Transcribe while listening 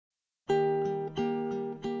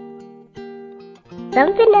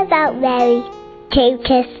Something about Mary,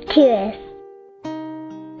 Totus Tuus.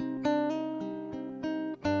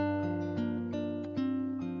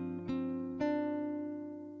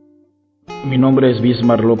 Mi nombre es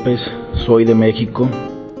Bismark López, soy de México.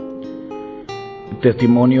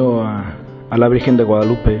 Testimonio a la Virgen de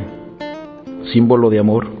Guadalupe, símbolo de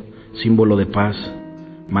amor, símbolo de paz,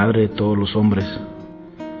 madre de todos los hombres.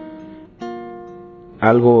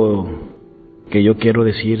 Algo que yo quiero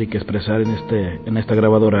decir y que expresar en esta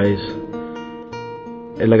grabadora es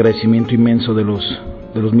el agradecimiento inmenso de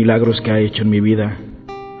los milagros que ha hecho en mi vida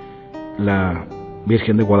la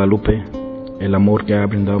Virgen de Guadalupe, el amor que ha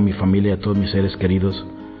brindado a mi familia y a todos mis seres queridos.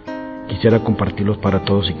 Quisiera compartirlos para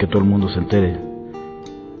todos y que todo el mundo se entere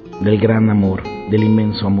del gran amor, del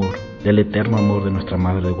inmenso amor, del eterno amor de nuestra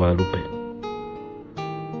Madre de Guadalupe.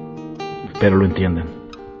 Espero lo entiendan.